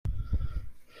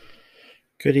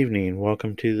Good evening.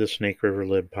 Welcome to the Snake River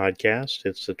Lib podcast.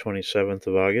 It's the 27th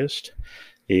of August.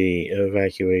 The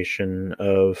evacuation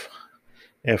of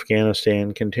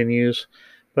Afghanistan continues,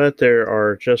 but there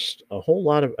are just a whole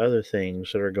lot of other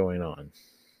things that are going on.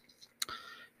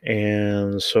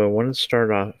 And so I wanted to start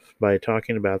off by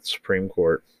talking about the Supreme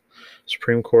Court.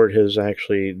 Supreme Court has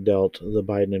actually dealt the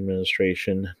Biden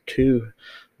administration two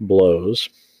blows.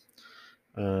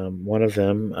 One of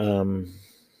them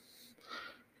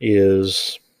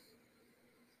is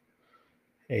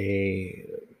a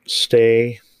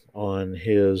stay on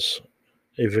his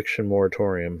eviction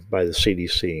moratorium by the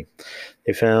CDC.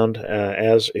 They found,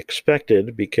 as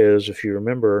expected, because if you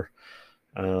remember,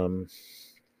 um,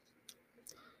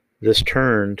 this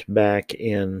turned back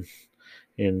in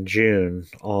June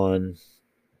on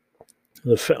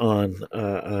the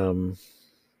on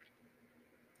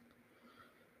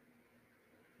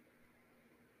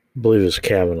I believe it's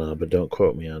Kavanaugh, but don't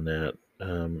quote me on that.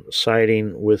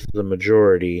 Siding with the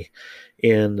majority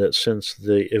in that since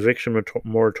the eviction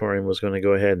moratorium was going to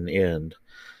go ahead and end,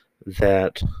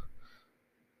 that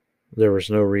there was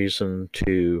no reason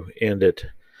to end it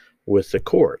with the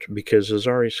court because it was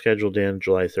already scheduled in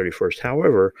July 31st.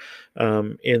 However,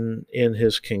 in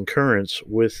his concurrence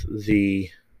with the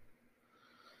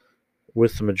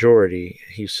majority,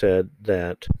 he said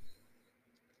that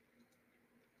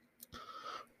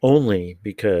only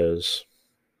because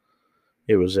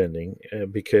it was ending,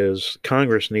 because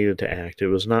Congress needed to act. It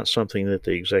was not something that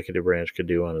the executive branch could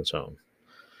do on its own.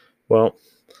 Well,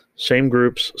 same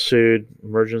groups sued,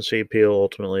 emergency appeal,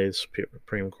 ultimately the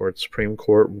Supreme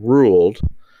Court ruled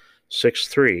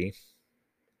 6-3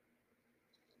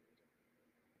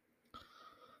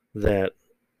 that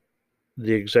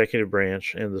the executive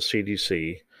branch and the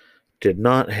CDC did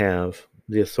not have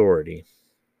the authority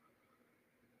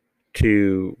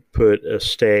to put a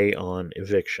stay on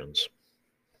evictions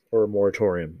or a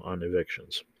moratorium on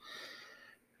evictions.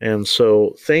 And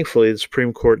so, thankfully, the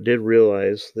Supreme Court did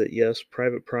realize that, yes,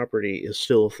 private property is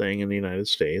still a thing in the United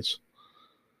States.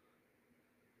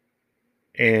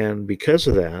 And because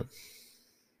of that,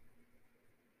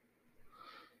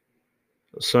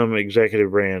 some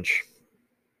executive branch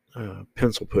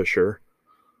pencil pusher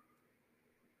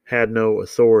had no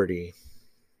authority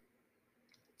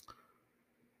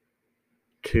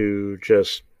to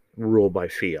just rule by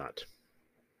fiat.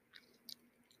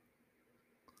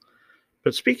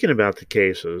 But speaking about the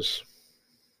cases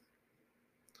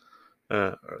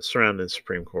surrounding the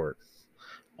Supreme Court,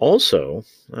 also,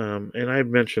 and I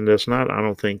mentioned this I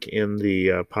don't think in the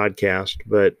podcast,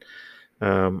 but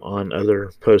on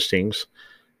other postings,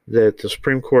 that the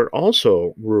Supreme Court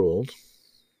also ruled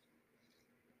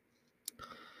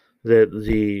that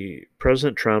the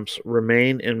President Trump's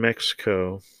remain in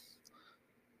Mexico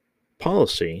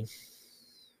policy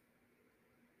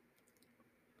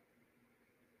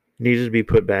needed to be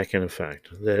put back in effect.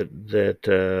 That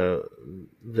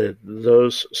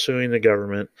those suing the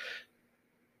government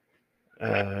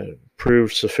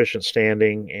proved sufficient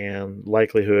standing and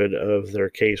likelihood of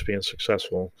their case being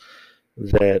successful.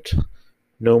 That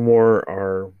no more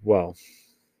are, well,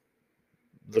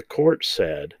 the court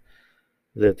said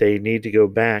that they need to go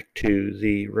back to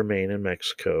the remain in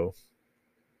Mexico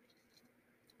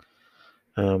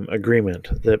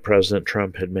agreement that President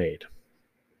Trump had made.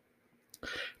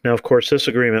 Now, of course, this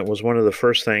agreement was one of the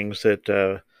first things that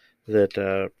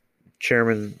President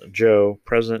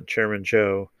Chairman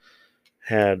Joe,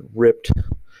 had ripped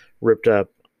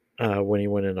up when he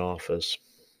went in office.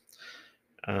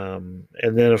 And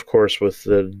then, of course, with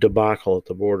the debacle at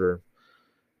the border,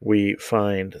 we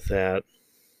find that,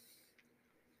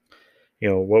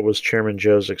 what was Chairman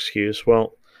Joe's excuse?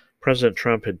 Well, President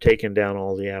Trump had taken down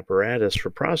all the apparatus for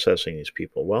processing these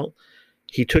people. Well,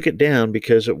 he took it down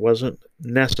because it wasn't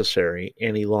necessary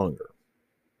any longer.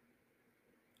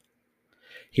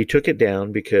 He took it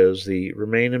down because the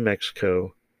Remain in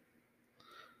Mexico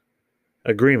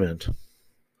agreement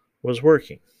was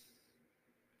working.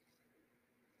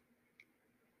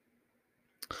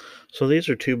 So these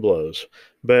are two blows.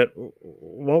 But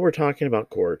while we're talking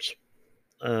about courts,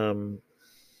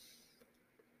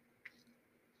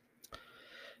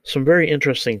 some very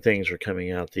interesting things are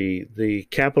coming out. The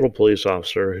Capitol police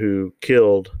officer who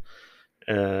killed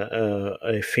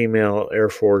a female Air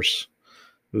Force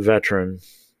veteran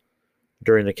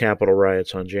during the Capitol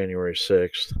riots on January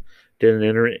 6th did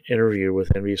an interview with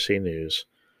NBC News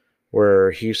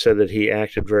where he said that he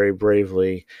acted very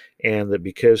bravely and that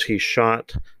because he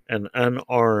shot an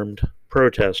unarmed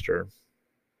protester,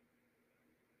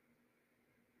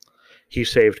 he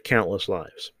saved countless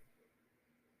lives.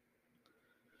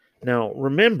 Now,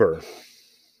 remember,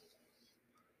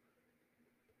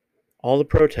 all the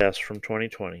protests from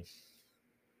 2020.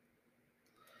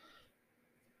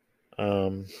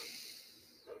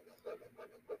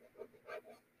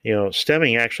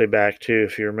 Stemming actually back to,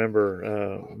 if you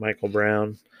remember, Michael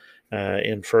Brown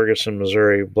in Ferguson,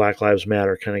 Missouri, Black Lives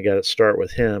Matter kind of got its start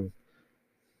with him.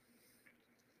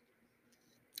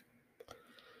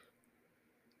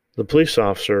 The police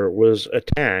officer was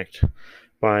attacked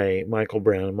by Michael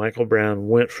Brown. Michael Brown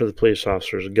went for the police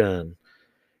officer's gun,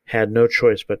 had no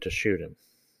choice but to shoot him.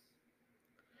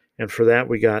 And for that,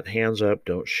 we got hands up,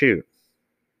 don't shoot.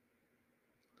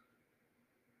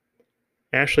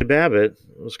 Ashley Babbitt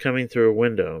was coming through a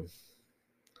window,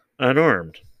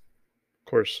 unarmed. Of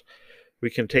course, we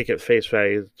can take at face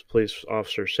value that the police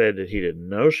officer said that he didn't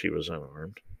know she was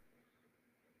unarmed.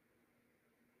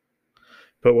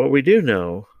 But what we do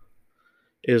know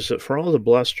is that for all the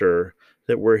bluster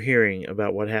that we're hearing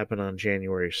about what happened on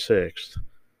January 6th,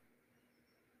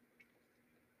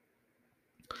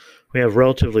 we have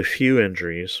relatively few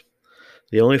injuries.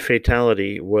 The only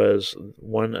fatality was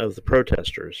one of the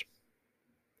protesters,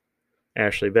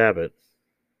 Ashley Babbitt.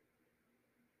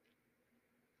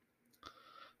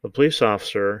 The police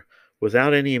officer,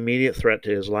 without any immediate threat to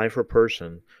his life or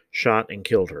person, shot and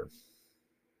killed her.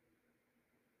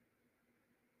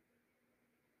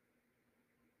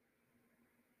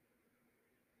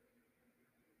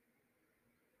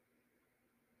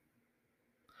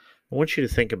 I want you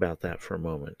to think about that for a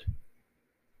moment.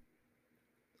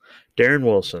 Darren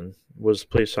Wilson was the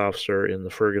police officer in the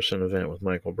Ferguson event with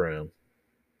Michael Brown.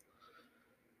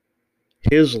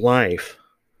 His life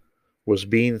was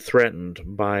being threatened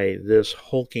by this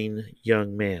hulking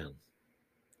young man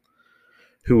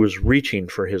who was reaching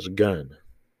for his gun.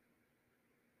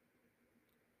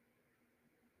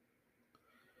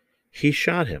 He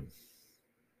shot him.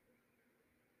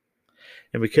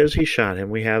 And because he shot him,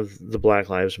 we have the Black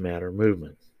Lives Matter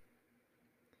movement.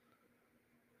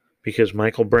 Because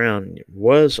Michael Brown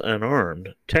was unarmed,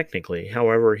 technically.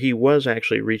 However, he was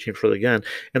actually reaching for the gun.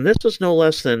 And this is no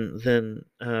less than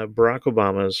Barack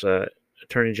Obama's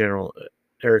Attorney General,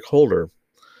 Eric Holder.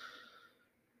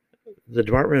 The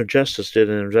Department of Justice did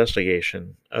an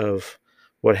investigation of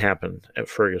what happened at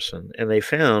Ferguson, and they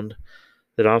found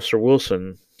that Officer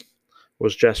Wilson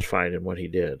was justified in what he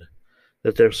did.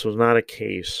 That this was not a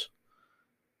case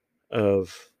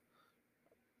of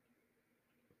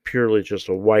purely just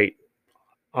a white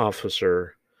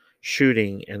officer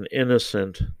shooting an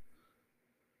innocent,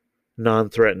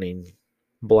 non-threatening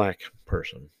black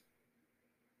person.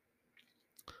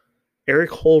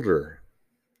 Eric Holder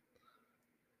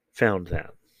found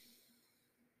that.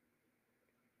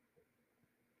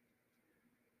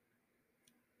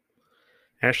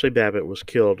 Ashley Babbitt was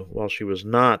killed while she was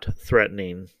not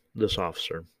threatening this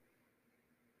officer.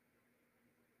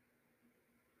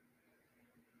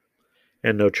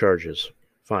 And no charges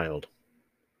filed.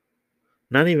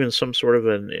 Not even some sort of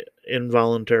an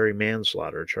involuntary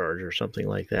manslaughter charge or something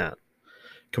like that.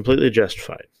 Completely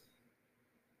justified.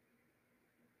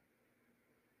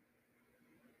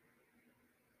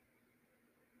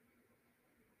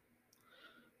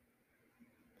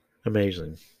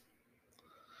 Amazing.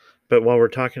 But while we're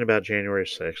talking about January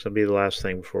 6th, that'll be the last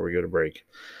thing before we go to break.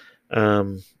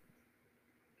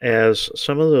 As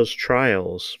some of those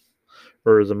trials,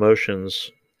 or the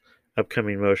motions,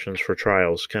 upcoming motions for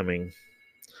trials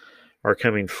are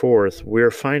coming forth,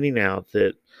 we're finding out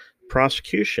that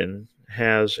prosecution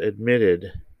has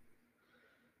admitted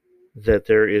that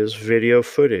there is video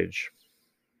footage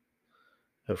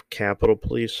of Capitol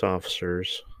Police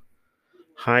officers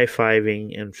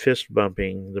high-fiving and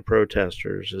fist-bumping the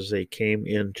protesters as they came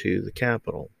into the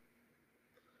Capitol.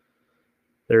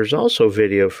 There's also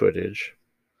video footage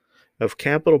of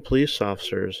Capitol Police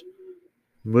officers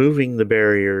moving the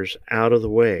barriers out of the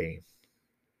way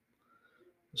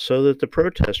so that the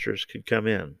protesters could come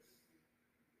in.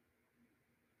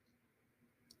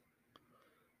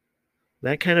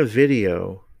 That kind of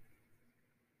video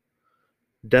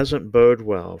doesn't bode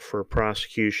well for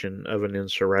prosecution of an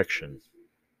insurrection.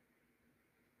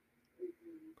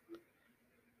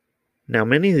 Now,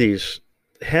 many of these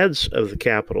heads of the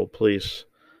Capitol Police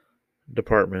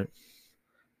Department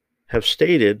have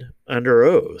stated under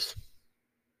oath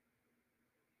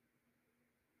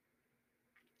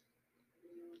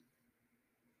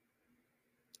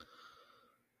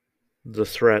the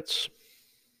threats,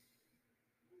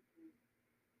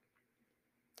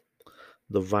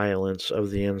 the violence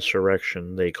of the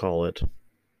insurrection, they call it. Of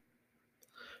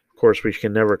course, we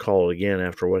can never call it again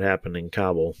after what happened in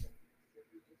Kabul.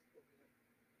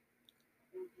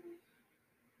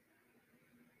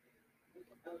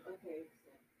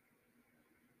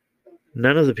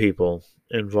 None of the people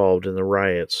involved in the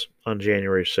riots on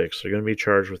January 6th are going to be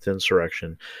charged with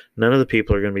insurrection. None of the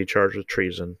people are going to be charged with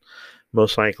treason.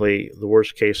 Most likely, the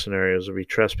worst case scenarios will be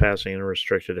trespassing in a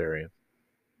restricted area.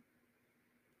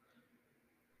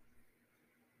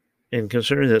 And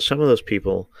considering that some of those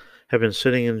people have been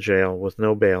sitting in jail with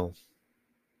no bail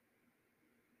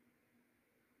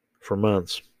for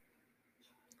months,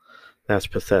 that's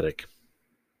pathetic.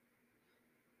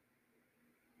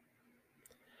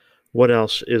 What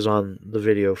else is on the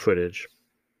video footage?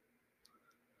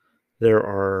 There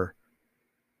are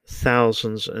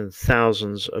thousands and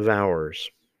thousands of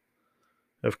hours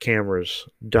of cameras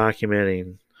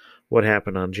documenting what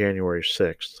happened on January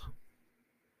 6th.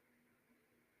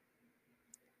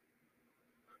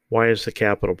 Why is the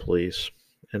Capitol Police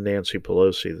and Nancy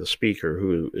Pelosi, the speaker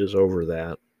who is over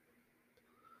that,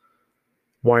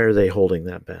 why are they holding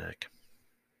that back?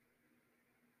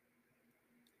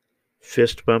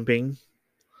 Fist bumping,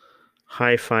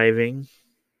 high-fiving,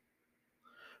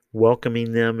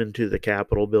 welcoming them into the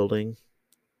Capitol building.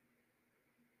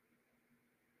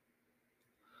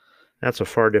 That's a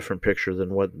far different picture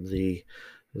than what the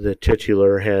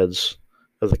titular heads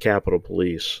of the Capitol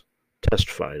Police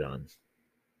testified on.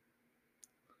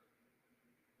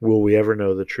 Will we ever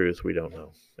know the truth? We don't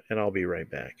know. And I'll be right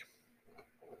back.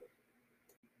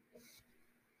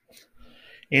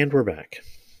 And we're back.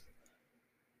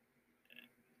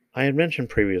 I had mentioned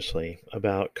previously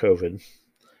about COVID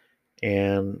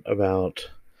and about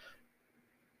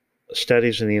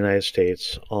studies in the United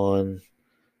States on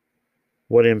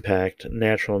what impact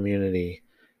natural immunity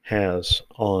has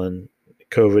on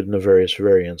COVID and the various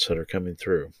variants that are coming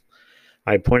through.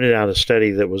 I pointed out a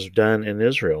study that was done in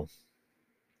Israel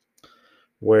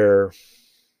where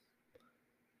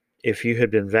if you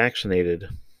had been vaccinated,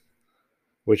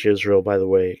 which Israel, by the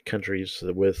way, countries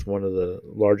with one of the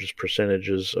largest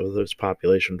percentages of its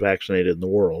population vaccinated in the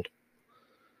world,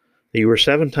 that you were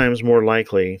 7 times more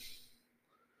likely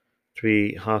to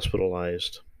be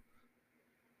hospitalized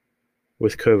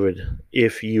with COVID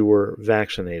if you were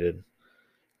vaccinated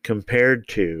compared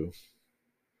to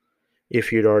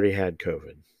if you'd already had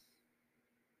COVID.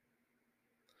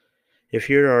 If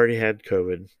you'd already had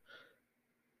COVID,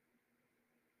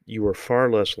 you were far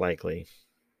less likely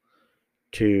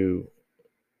to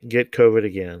get COVID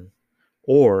again,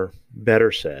 or,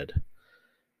 better said,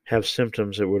 have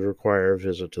symptoms that would require a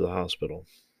visit to the hospital.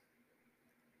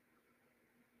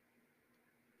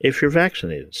 If you're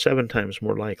vaccinated, 7 times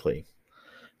more likely.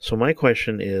 So my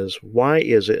question is, why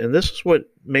is it, and this is what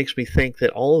makes me think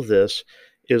that all of this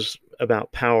is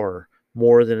about power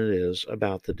more than it is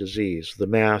about the disease, the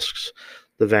masks,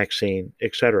 the vaccine,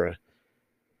 etc.,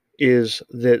 is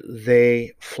that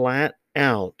they flat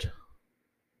out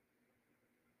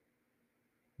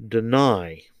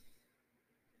deny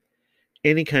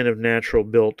any kind of natural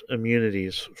built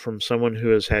immunities from someone who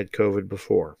has had COVID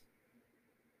before.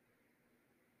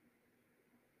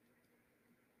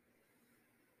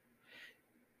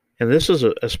 And this is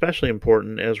especially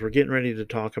important as we're getting ready to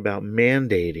talk about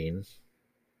mandating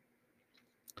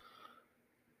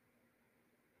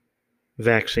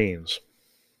vaccines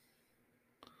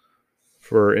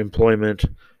for employment,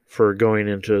 for going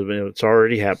into, it's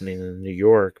already happening in New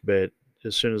York, but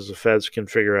as soon as the feds can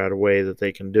figure out a way that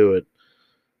they can do it,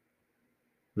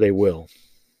 they will.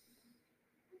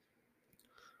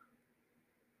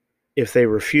 If they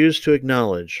refuse to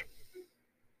acknowledge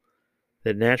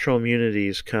that natural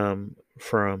immunities come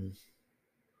from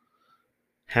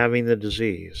having the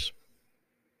disease,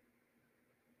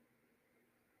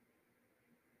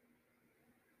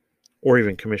 or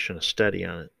even commission a study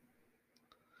on it.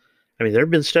 I mean, there have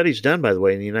been studies done, by the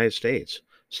way, in the United States,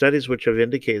 studies which have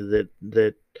indicated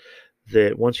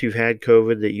that once you've had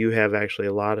COVID, that you have actually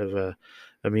a lot of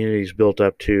immunities built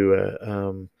up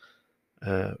to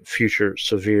future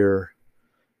severe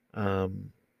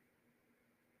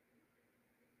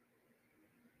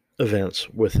events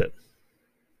with it.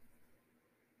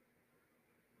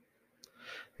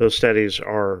 Those studies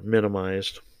are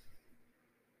minimized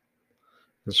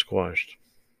and squashed.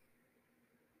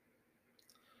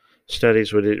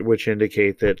 Studies which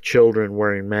indicate that children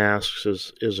wearing masks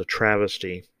is a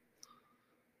travesty,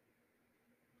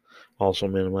 also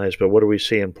minimized. But what do we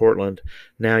see in Portland?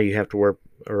 Now you have to wear,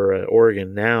 or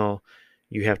Oregon, now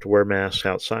you have to wear masks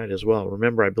outside as well.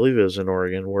 Remember, I believe it was in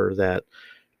Oregon where that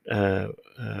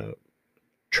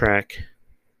track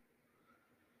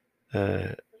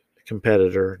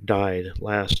competitor died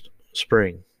last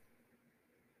spring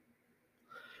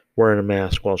wearing a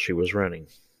mask while she was running.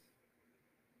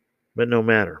 But no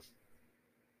matter.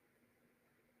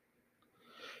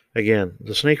 Again,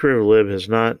 the Snake River Lib has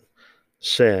not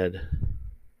said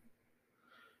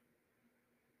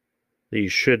that you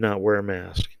should not wear a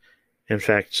mask. In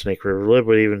fact, Snake River Lib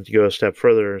would even go a step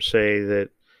further and say that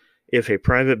if a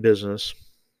private business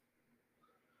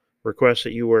requests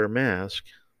that you wear a mask,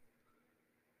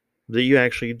 that you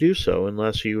actually do so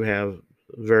unless you have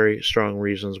very strong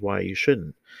reasons why you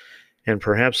shouldn't. And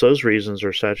perhaps those reasons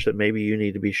are such that maybe you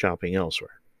need to be shopping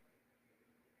elsewhere.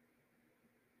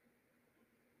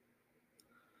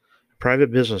 A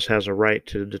private business has a right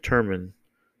to determine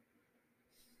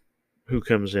who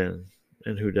comes in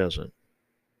and who doesn't.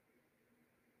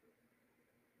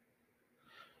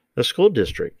 The school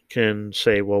district can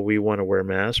say, well, we want to wear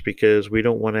masks because we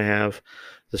don't want to have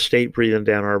the state breathing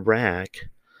down our back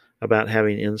about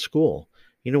having in school.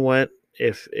 You know what?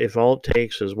 If all it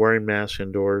takes is wearing masks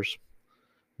indoors,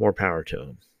 more power to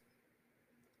them.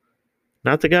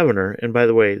 Not the governor. And by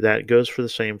the way, that goes for the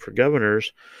same for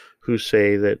governors who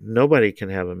say that nobody can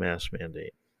have a mask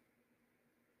mandate.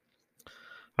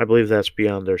 I believe that's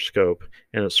beyond their scope,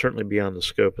 and it's certainly beyond the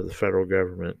scope of the federal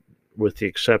government, with the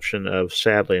exception of,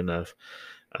 sadly enough,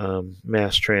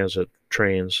 mass transit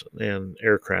trains and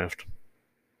aircraft.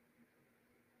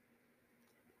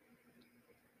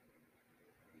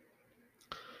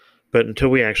 But until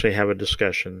we actually have a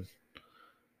discussion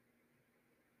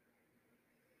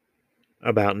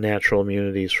about natural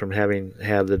immunities from having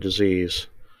had the disease,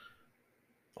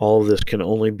 all of this can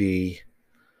only be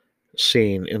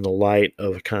seen in the light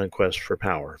of a conquest for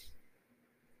power.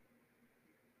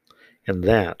 And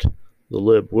that the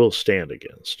lib will stand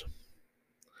against,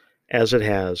 as it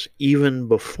has even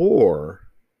before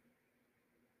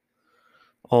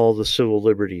all the civil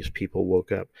liberties people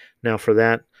woke up. Now, for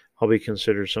that, I'll be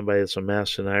considered somebody that's a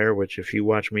mask denier, which if you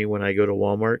watch me when I go to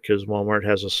Walmart, because Walmart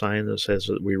has a sign that says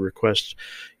that we request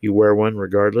you wear one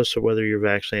regardless of whether you're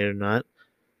vaccinated or not.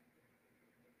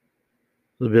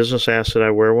 The business asks that I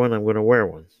wear one, I'm going to wear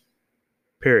one.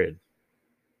 Period.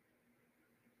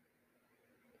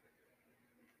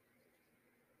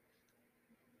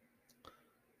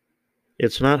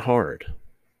 It's not hard.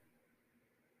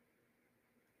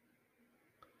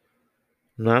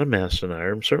 I'm not a mask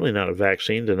denier. I'm certainly not a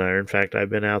vaccine denier. In fact, I've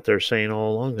been out there saying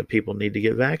all along that people need to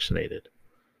get vaccinated.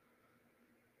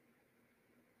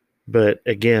 But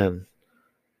again,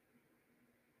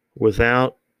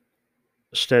 without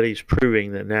studies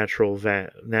proving that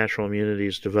natural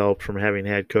immunities developed from having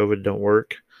had COVID don't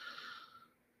work,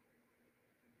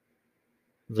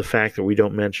 the fact that we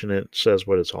don't mention it says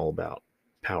what it's all about: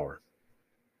 power.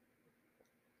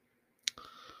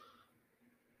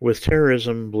 With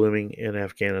terrorism blooming in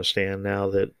Afghanistan,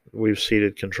 now that we've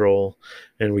ceded control,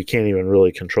 and we can't even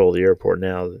really control the airport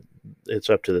now, it's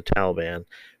up to the Taliban,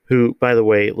 who, by the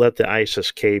way, let the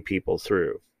ISIS-K people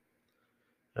through,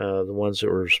 the ones that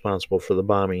were responsible for the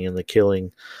bombing and the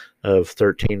killing of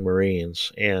 13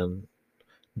 Marines and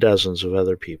dozens of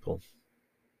other people.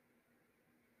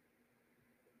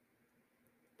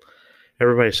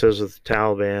 Everybody says that the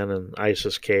Taliban and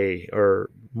ISIS-K are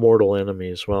mortal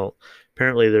enemies. Well,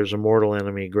 apparently there's a mortal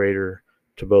enemy greater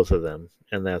to both of them,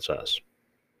 and that's us.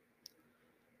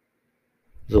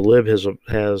 The Lib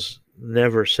has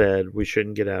never said we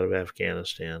shouldn't get out of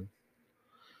Afghanistan.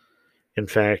 In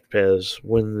fact, as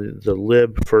when the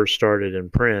Lib first started in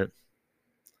print,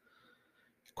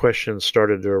 questions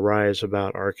started to arise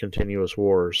about our continuous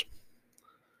wars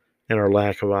and our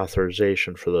lack of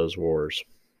authorization for those wars.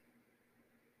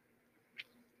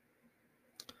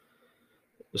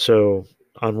 So,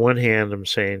 on one hand, I'm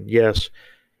saying, yes,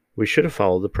 we should have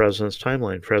followed the president's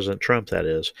timeline, President Trump, that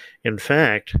is. In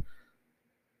fact,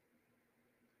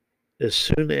 as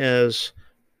soon as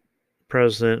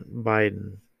President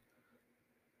Biden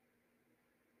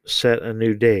set a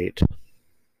new date,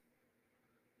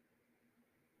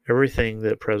 everything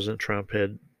that President Trump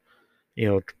had,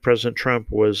 President Trump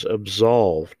was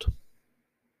absolved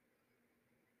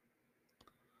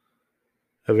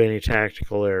of any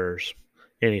tactical errors,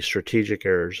 any strategic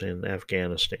errors in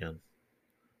Afghanistan.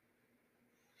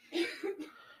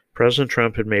 President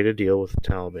Trump had made a deal with the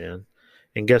Taliban,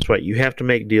 and guess what? You have to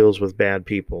make deals with bad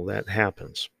people. That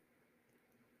happens.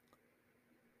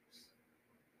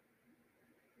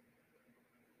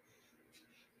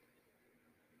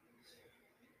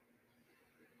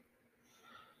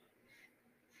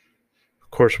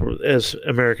 Of course, as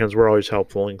Americans, we're always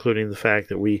helpful, including the fact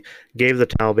that we gave the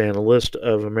Taliban a list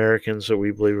of Americans that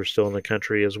we believe are still in the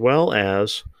country, as well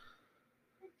as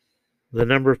the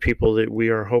number of people that we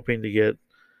are hoping to get,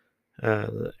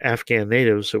 Afghan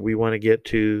natives that we want to get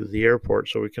to the airport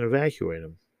so we can evacuate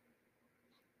them.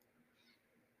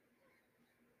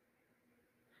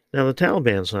 Now, the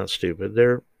Taliban's not stupid.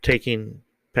 They're taking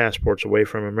passports away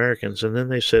from Americans, and then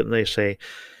they sit and they say,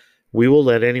 we will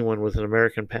let anyone with an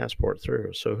American passport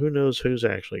through. So who knows who's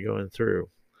actually going through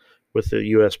with the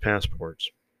U.S. passports?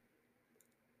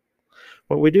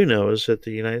 What we do know is that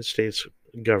the United States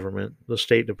government, the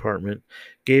State Department,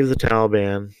 gave the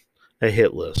Taliban a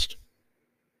hit list.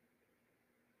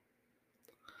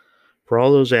 For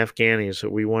all those Afghanis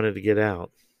that we wanted to get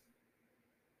out,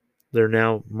 they're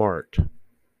now marked.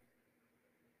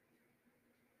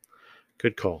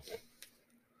 Good call.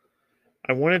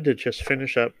 I wanted to just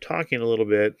finish up talking a little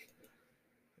bit.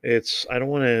 I don't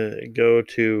want to go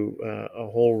to a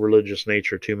whole religious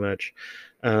nature too much,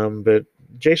 but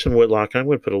Jason Whitlock, I'm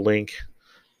going to put a link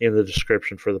in the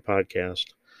description for the podcast.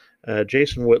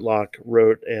 Jason Whitlock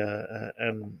wrote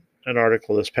an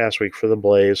article this past week for The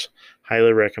Blaze.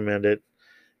 Highly recommend it.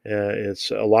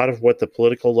 It's a lot of what the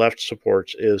political left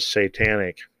supports is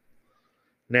satanic.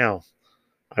 Now,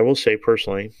 I will say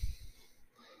personally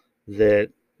that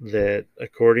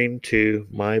according to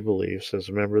my beliefs as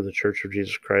a member of the Church of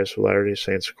Jesus Christ of Latter-day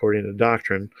Saints, according to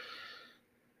doctrine,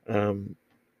 plan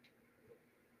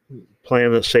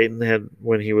that Satan had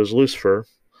when he was Lucifer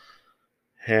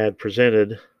had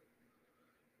presented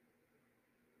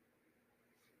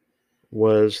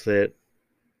was that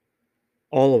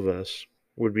all of us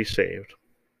would be saved.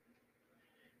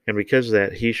 And because of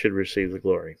that, he should receive the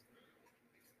glory.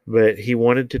 But he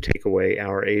wanted to take away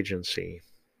our agency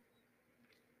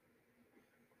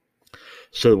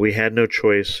so that we had no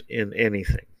choice in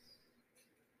anything.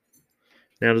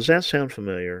 Now, does that sound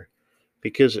familiar?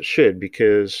 Because it should,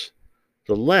 because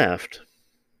the left,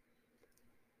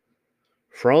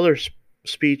 for all their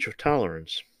speech of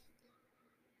tolerance,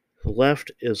 the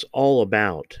left is all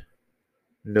about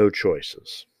no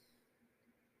choices.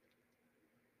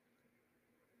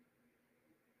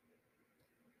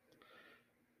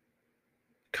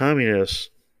 Communists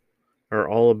are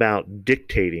all about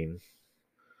dictating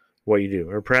what you do,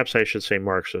 or perhaps I should say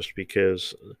Marxist,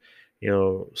 because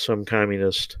some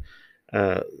communist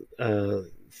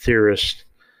theorists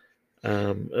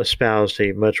espoused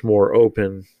a much more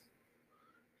open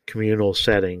communal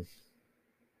setting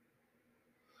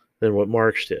than what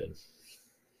Marx did.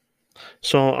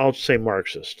 So I'll say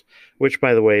Marxist, which,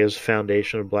 by the way, is the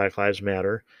foundation of Black Lives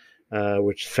Matter,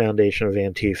 which is the foundation of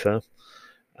Antifa.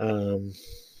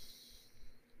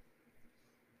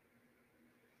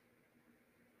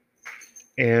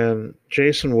 And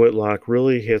Jason Whitlock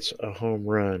really hits a home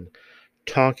run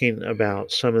talking about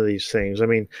some of these things. I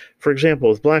mean, for example,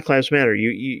 with Black Lives Matter,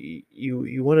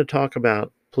 you want to talk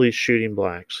about police shooting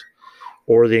blacks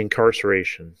or the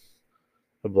incarceration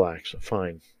of blacks.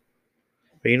 Fine.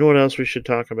 But you know what else we should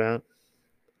talk about?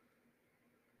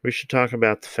 We should talk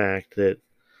about the fact that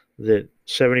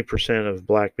 70% of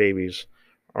black babies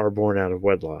are born out of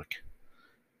wedlock.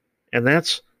 And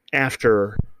that's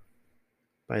after,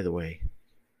 by the way,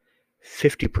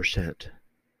 50%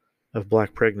 of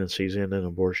black pregnancies end in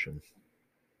abortion.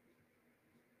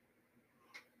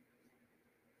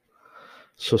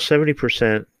 So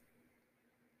 70%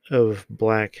 of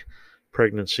black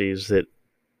pregnancies that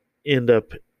end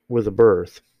up with a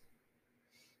birth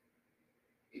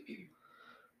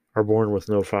are born with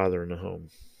no father in the home.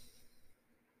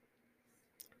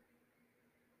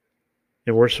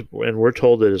 And we're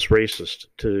told that it's racist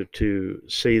to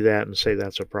see that and say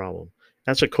that's a problem.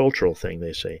 That's a cultural thing,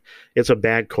 they say. It's a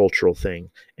bad cultural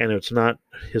thing, and it's not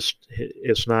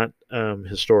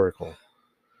historical.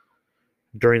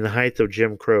 During the height of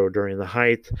Jim Crow, during the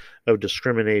height of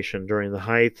discrimination, during the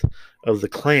height of the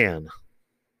Klan,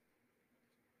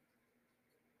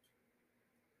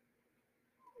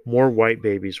 more white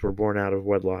babies were born out of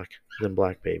wedlock than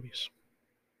black babies.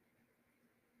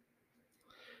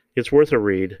 It's worth a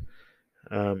read.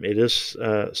 It is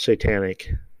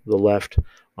satanic, the left,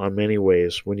 on many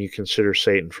ways when you consider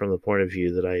Satan from the point of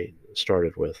view that I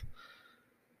started with.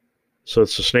 So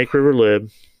it's the Snake River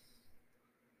Lib.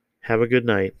 Have a good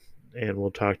night, and we'll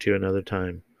talk to you another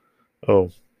time.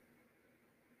 Oh,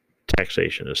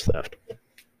 taxation is theft.